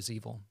 Abhor what is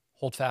evil.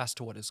 Hold fast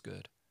to what is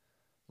good.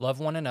 Love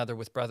one another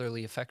with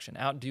brotherly affection.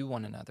 Outdo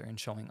one another in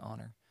showing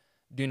honor.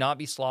 Do not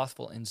be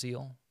slothful in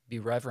zeal. Be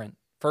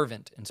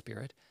fervent in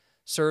spirit.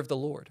 Serve the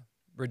Lord.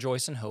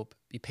 Rejoice in hope.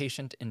 Be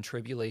patient in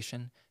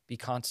tribulation. Be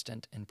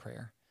constant in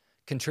prayer.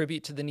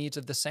 Contribute to the needs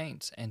of the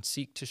saints and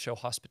seek to show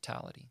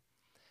hospitality.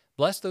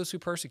 Bless those who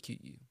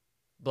persecute you.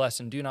 Bless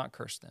and do not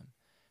curse them.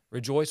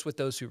 Rejoice with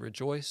those who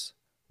rejoice.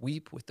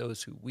 Weep with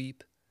those who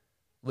weep.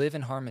 Live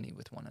in harmony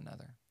with one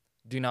another.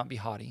 Do not be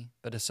haughty,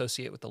 but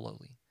associate with the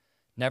lowly.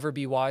 Never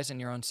be wise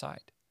in your own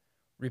sight.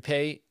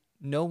 Repay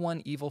no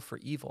one evil for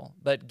evil,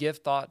 but give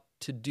thought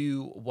to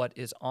do what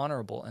is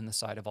honorable in the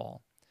sight of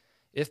all.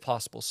 If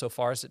possible, so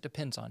far as it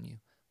depends on you,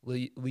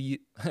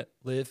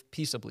 live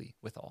peaceably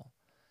with all.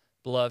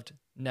 Beloved,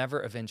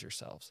 never avenge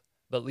yourselves,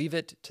 but leave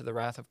it to the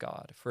wrath of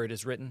God, for it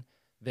is written,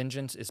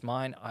 vengeance is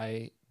mine,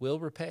 I will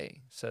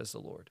repay, says the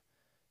Lord.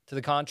 To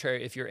the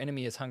contrary, if your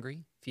enemy is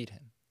hungry, feed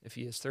him. If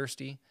he is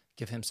thirsty,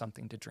 give him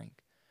something to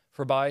drink.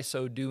 For by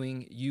so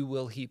doing, you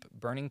will heap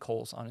burning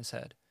coals on his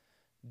head.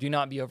 Do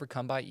not be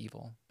overcome by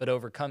evil, but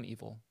overcome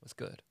evil with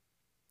good.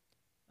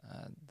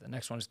 The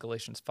next one is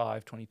Galatians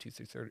 5, 22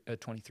 through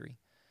 23.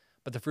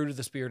 But the fruit of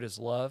the Spirit is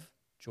love,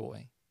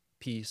 joy,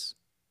 peace,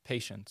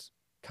 patience,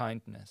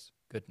 kindness,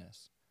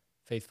 goodness,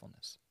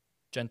 faithfulness,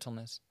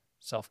 gentleness,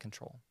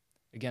 self-control.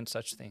 Against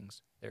such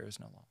things there is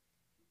no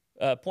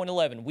law. Point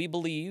 11, we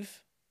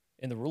believe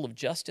in the rule of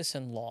justice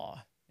and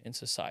law in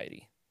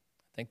society.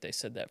 I think they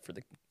said that for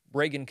the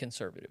Reagan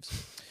conservatives.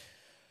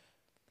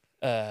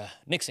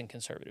 Nixon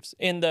conservatives.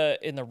 In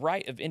the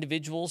right of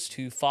individuals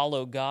to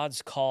follow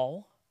God's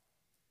call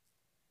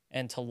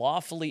and to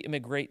lawfully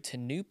immigrate to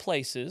new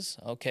places.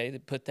 Okay, they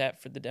put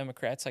that for the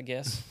Democrats, I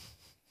guess.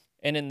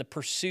 And in the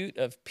pursuit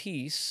of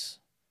peace,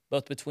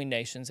 both between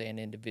nations and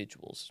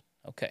individuals.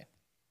 Okay.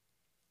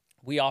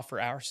 We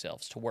offer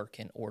ourselves to work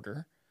in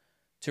order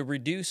to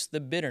reduce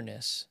the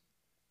bitterness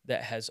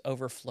that has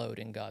overflowed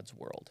in God's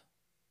world.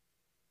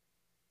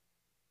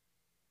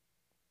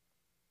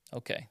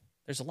 Okay,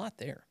 there's a lot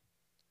there.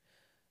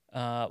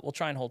 We'll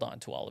try and hold on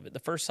to all of it. The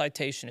first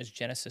citation is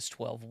Genesis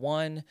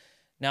 12:1.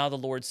 Now the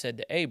Lord said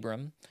to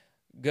Abram,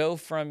 go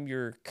from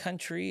your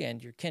country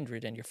and your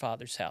kindred and your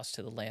father's house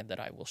to the land that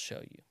I will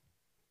show you.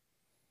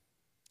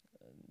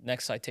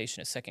 Next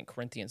citation is 2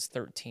 Corinthians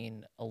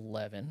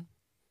 13:11.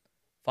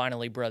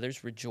 Finally,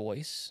 brothers,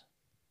 rejoice.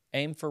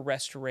 Aim for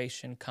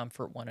restoration,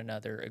 comfort one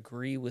another,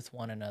 agree with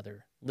one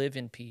another, live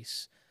in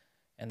peace,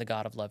 and the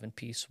God of love and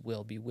peace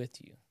will be with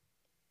you.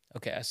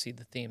 Okay, I see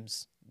the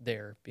themes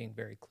there being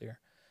very clear.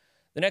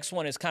 The next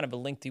one is kind of a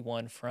lengthy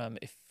one from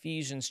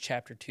Ephesians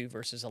chapter 2,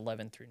 verses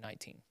 11 through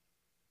 19.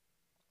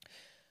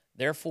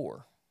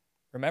 Therefore,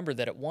 remember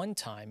that at one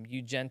time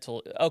you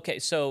gentle... Okay,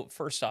 so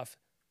first off,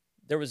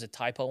 there was a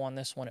typo on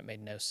this one. It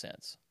made no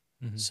sense.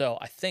 Mm-hmm. So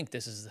I think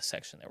this is the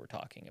section that we're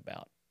talking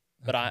about,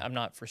 but Okay. I'm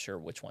not for sure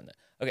which one.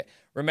 Okay,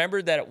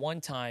 remember that at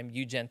one time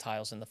you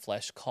Gentiles in the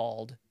flesh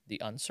called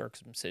the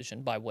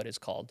uncircumcision by what is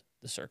called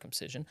the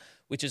circumcision,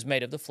 which is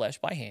made of the flesh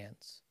by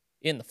hands,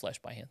 in the flesh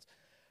by hands.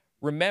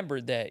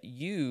 Remember that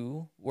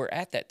you were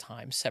at that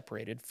time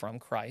separated from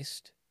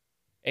Christ,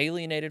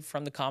 alienated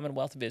from the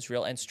commonwealth of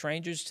Israel, and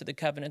strangers to the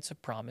covenants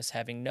of promise,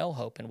 having no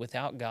hope and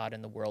without God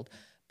in the world.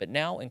 But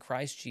now in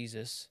Christ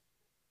Jesus,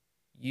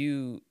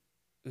 you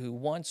who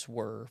once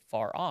were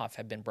far off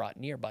have been brought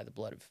near by the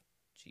blood of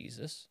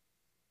Jesus,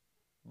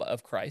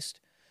 of Christ.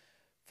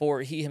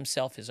 For he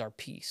himself is our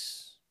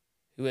peace,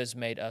 who has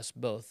made us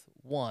both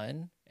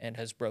one and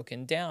has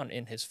broken down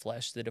in his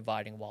flesh the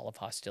dividing wall of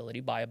hostility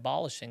by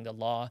abolishing the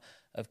law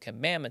of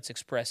commandments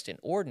expressed in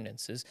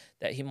ordinances,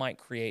 that he might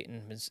create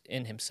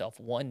in himself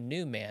one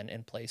new man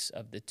in place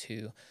of the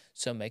two,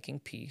 so making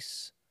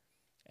peace,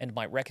 and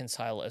might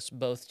reconcile us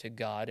both to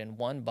God in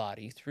one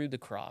body through the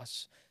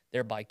cross,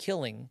 thereby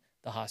killing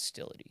the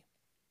hostility.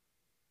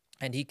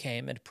 And he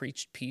came and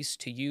preached peace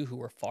to you who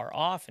were far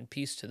off and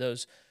peace to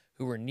those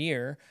who were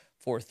near,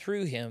 for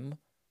through him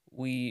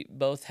we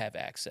both have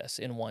access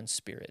in one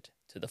spirit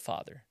to the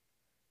Father.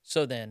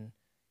 So then,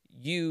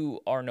 you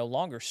are no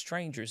longer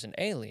strangers and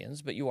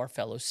aliens, but you are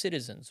fellow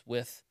citizens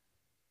with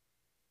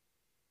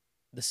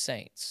the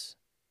saints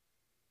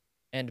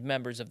and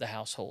members of the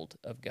household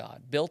of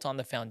God, built on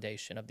the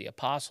foundation of the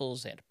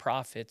apostles and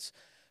prophets,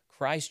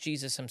 Christ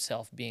Jesus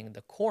himself being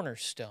the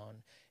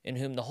cornerstone, in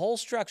whom the whole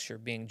structure,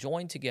 being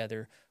joined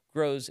together,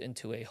 grows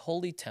into a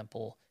holy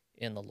temple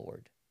in the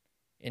Lord.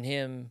 In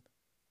him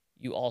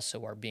you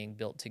also are being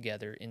built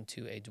together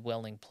into a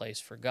dwelling place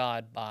for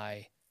God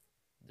by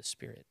the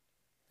Spirit.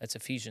 That's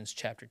Ephesians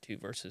chapter 2,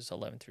 verses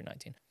 11 through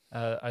 19.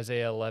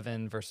 Isaiah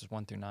 11, verses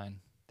 1 through 9.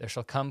 There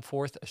shall come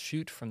forth a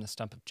shoot from the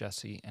stump of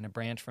Jesse, and a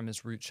branch from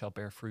his root shall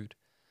bear fruit.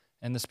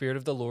 And the Spirit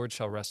of the Lord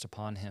shall rest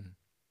upon him,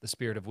 the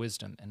Spirit of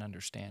wisdom and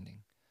understanding,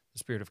 the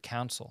Spirit of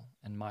counsel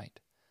and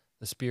might,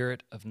 the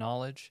Spirit of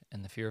knowledge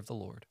and the fear of the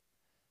Lord.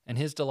 And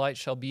his delight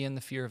shall be in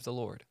the fear of the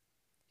Lord.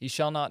 He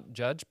shall not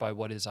judge by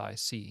what his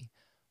eyes see,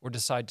 or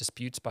decide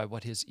disputes by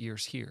what his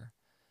ears hear.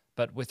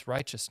 But with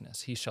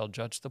righteousness he shall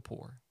judge the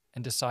poor,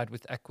 and decide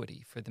with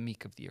equity for the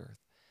meek of the earth.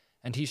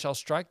 And he shall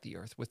strike the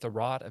earth with the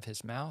rod of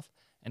his mouth,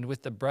 and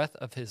with the breath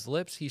of his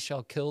lips he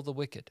shall kill the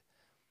wicked.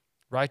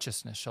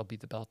 Righteousness shall be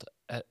the belt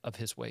of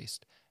his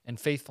waist, and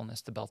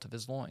faithfulness the belt of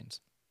his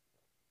loins.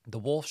 The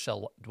wolf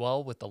shall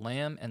dwell with the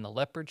lamb, and the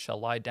leopard shall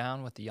lie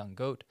down with the young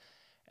goat,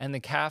 and the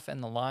calf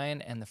and the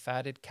lion and the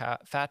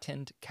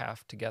fattened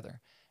calf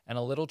together, and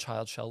a little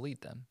child shall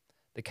lead them.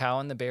 The cow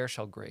and the bear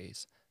shall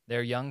graze,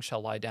 their young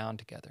shall lie down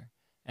together,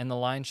 and the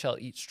lion shall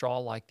eat straw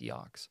like the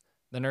ox.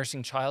 The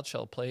nursing child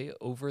shall play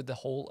over the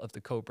hole of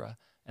the cobra,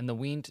 and the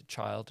weaned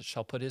child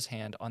shall put his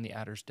hand on the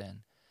adder's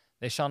den.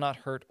 They shall not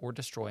hurt or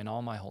destroy in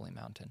all my holy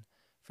mountain,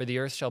 for the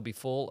earth shall be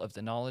full of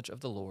the knowledge of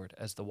the Lord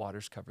as the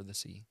waters cover the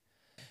sea.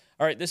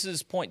 All right, this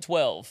is point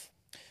 12.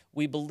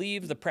 We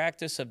believe the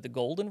practice of the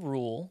golden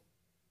rule,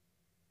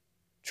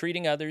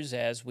 treating others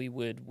as we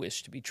would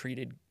wish to be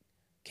treated,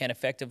 can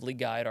effectively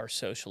guide our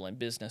social and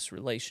business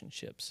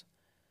relationships.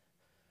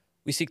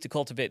 We seek to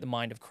cultivate the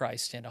mind of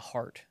Christ and a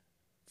heart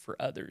for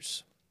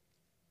others.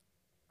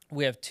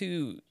 We have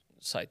two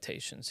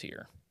citations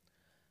here.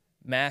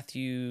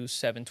 Matthew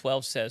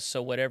 7:12 says,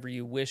 "So whatever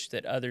you wish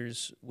that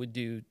others would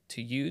do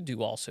to you,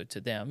 do also to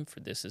them,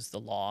 for this is the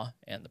law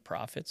and the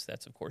prophets."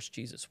 That's, of course,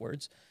 Jesus'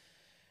 words.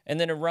 And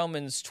then in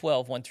Romans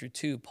 12:1 through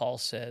 2, Paul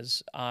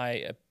says, "I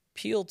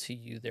appeal to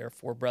you,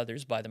 therefore,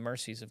 brothers, by the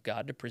mercies of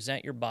God, to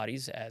present your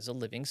bodies as a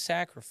living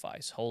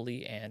sacrifice,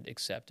 holy and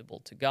acceptable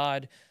to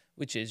God,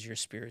 which is your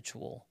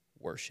spiritual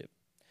worship.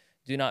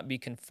 Do not be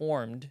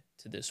conformed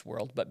to this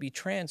world, but be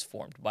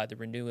transformed by the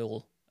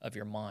renewal of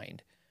your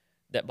mind,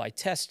 that by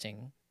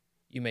testing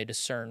you may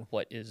discern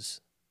what is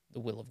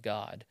the will of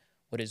God,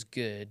 what is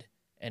good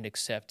and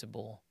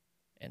acceptable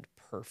and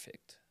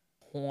perfect."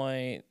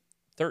 Point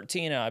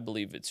 13, I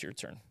believe it's your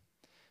turn.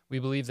 We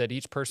believe that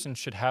each person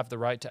should have the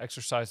right to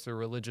exercise their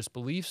religious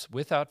beliefs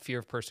without fear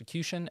of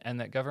persecution,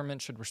 and that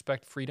government should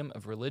respect freedom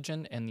of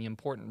religion and the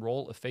important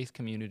role of faith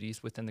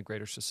communities within the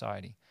greater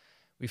society.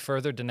 We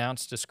further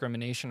denounce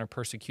discrimination or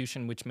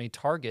persecution which may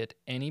target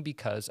any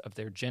because of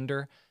their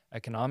gender,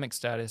 economic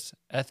status,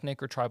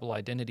 ethnic or tribal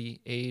identity,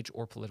 age,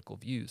 or political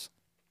views.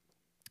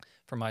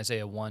 From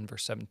Isaiah 1,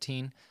 verse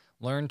 17,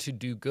 "Learn to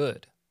do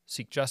good,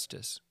 seek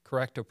justice,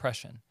 correct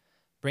oppression,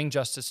 bring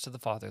justice to the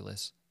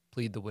fatherless,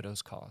 plead the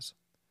widow's cause."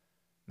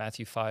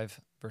 Matthew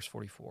 5, verse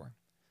 44,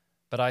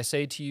 "But I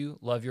say to you,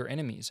 love your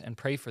enemies and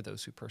pray for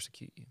those who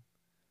persecute you."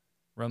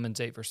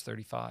 Romans 8, verse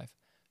 35,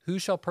 Who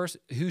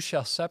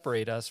shall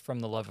separate us from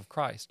the love of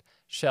Christ?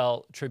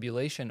 Shall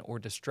tribulation or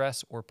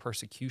distress or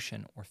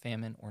persecution or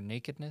famine or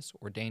nakedness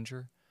or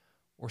danger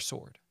or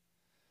sword?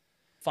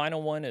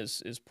 Final one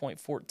is point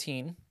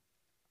 14.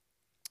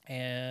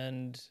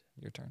 And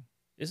Your turn.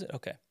 is it?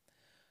 Okay.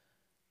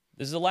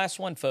 This is the last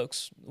one,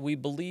 folks. We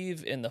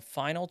believe in the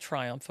final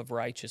triumph of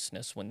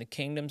righteousness when the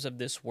kingdoms of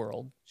this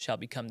world shall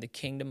become the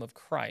kingdom of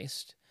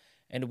Christ,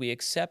 and we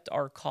accept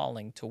our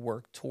calling to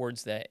work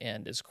towards that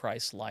end as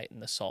Christ's light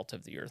and the salt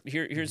of the earth.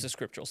 Here's the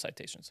scriptural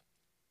citations.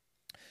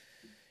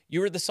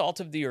 You are the salt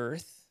of the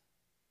earth.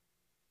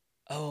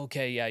 Oh,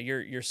 okay, yeah, you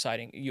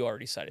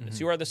already cited this.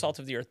 You are the salt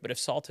of the earth, but if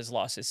salt has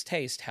lost its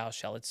taste, how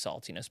shall its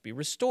saltiness be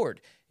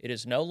restored? It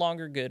is no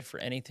longer good for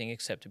anything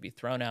except to be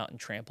thrown out and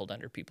trampled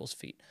under people's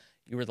feet.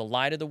 You are the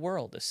light of the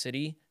world. A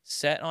city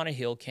set on a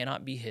hill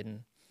cannot be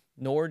hidden,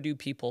 nor do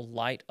people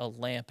light a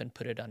lamp and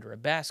put it under a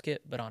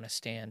basket, but on a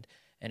stand,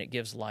 and it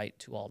gives light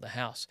to all the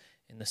house.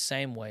 In the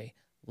same way,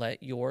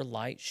 let your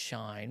light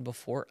shine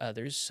before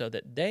others so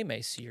that they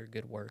may see your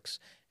good works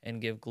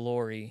and give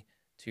glory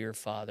to your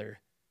Father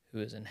who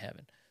is in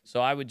heaven.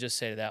 So I would just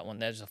say to that one,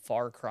 there's a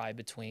far cry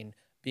between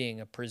being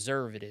a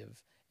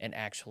preservative and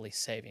actually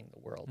saving the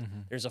world.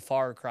 There's a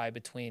far cry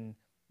between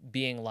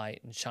being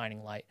light and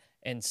shining light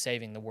and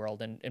saving the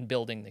world and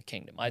building the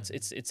kingdom.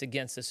 It's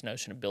against this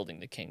notion of building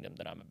the kingdom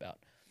that I'm about.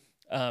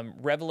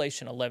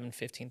 Revelation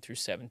 11:15 through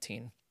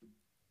 17.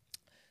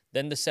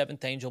 Then the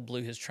seventh angel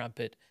blew his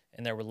trumpet,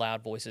 and there were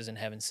loud voices in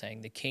heaven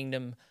saying, the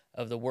kingdom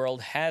of the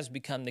world has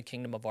become the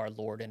kingdom of our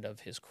Lord and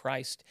of his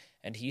Christ,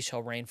 and he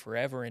shall reign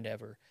forever and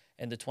ever.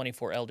 And the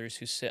 24 elders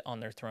who sit on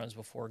their thrones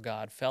before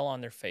God fell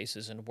on their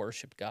faces and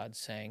worshiped God,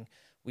 saying,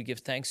 we give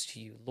thanks to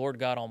you, Lord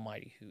God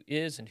Almighty, who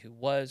is and who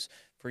was,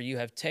 for you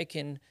have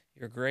taken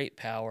your great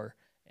power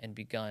and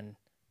begun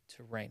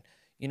to reign.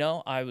 You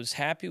know, I was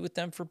happy with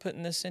them for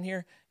putting this in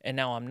here, and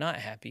now I'm not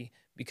happy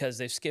because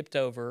they've skipped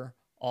over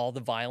all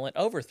the violent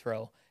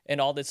overthrow. And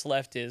all that's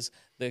left is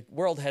the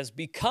world has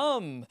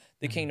become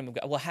the kingdom of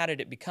God. Well, how did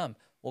it become?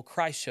 Well,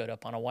 Christ showed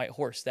up on a white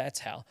horse. That's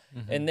how.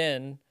 And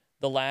then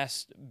the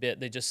last bit,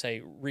 they just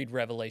say, read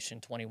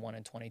Revelation 21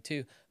 and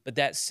 22. But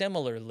that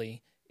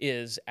similarly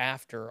is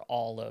after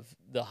all of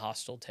the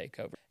hostile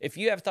takeover. If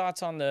you have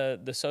thoughts on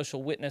the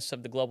social witness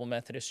of the Global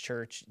Methodist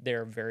Church,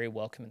 they're very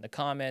welcome in the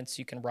comments.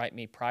 You can write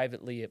me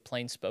privately at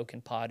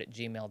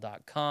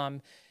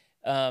plainspokenpod@gmail.com.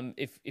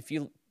 If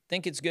you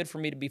think it's good for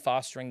me to be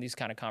fostering these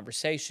kind of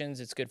conversations,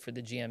 it's good for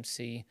the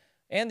GMC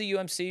and the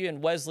UMC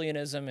and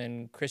Wesleyanism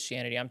and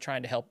Christianity, I'm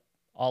trying to help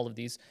all of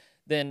these,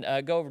 then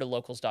go over to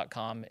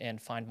locals.com and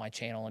find my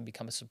channel and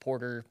become a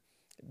supporter.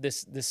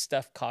 This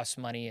stuff costs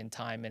money and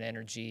time and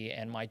energy,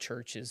 and my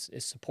church is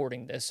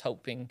supporting this,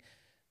 hoping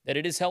that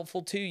it is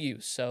helpful to you.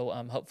 So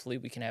hopefully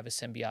we can have a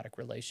symbiotic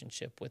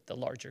relationship with the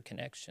larger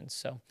connections.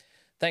 So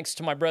thanks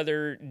to my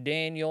brother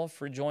Daniel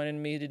for joining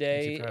me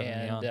today. Thank you for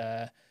having me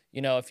on.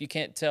 You know, if you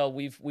can't tell,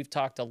 we've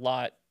talked a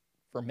lot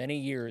for many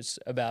years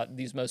about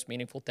these most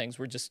meaningful things.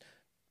 We're just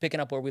picking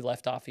up where we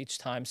left off each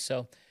time.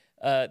 So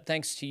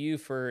thanks to you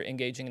for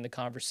engaging in the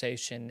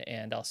conversation,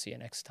 and I'll see you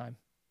next time.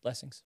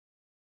 Blessings.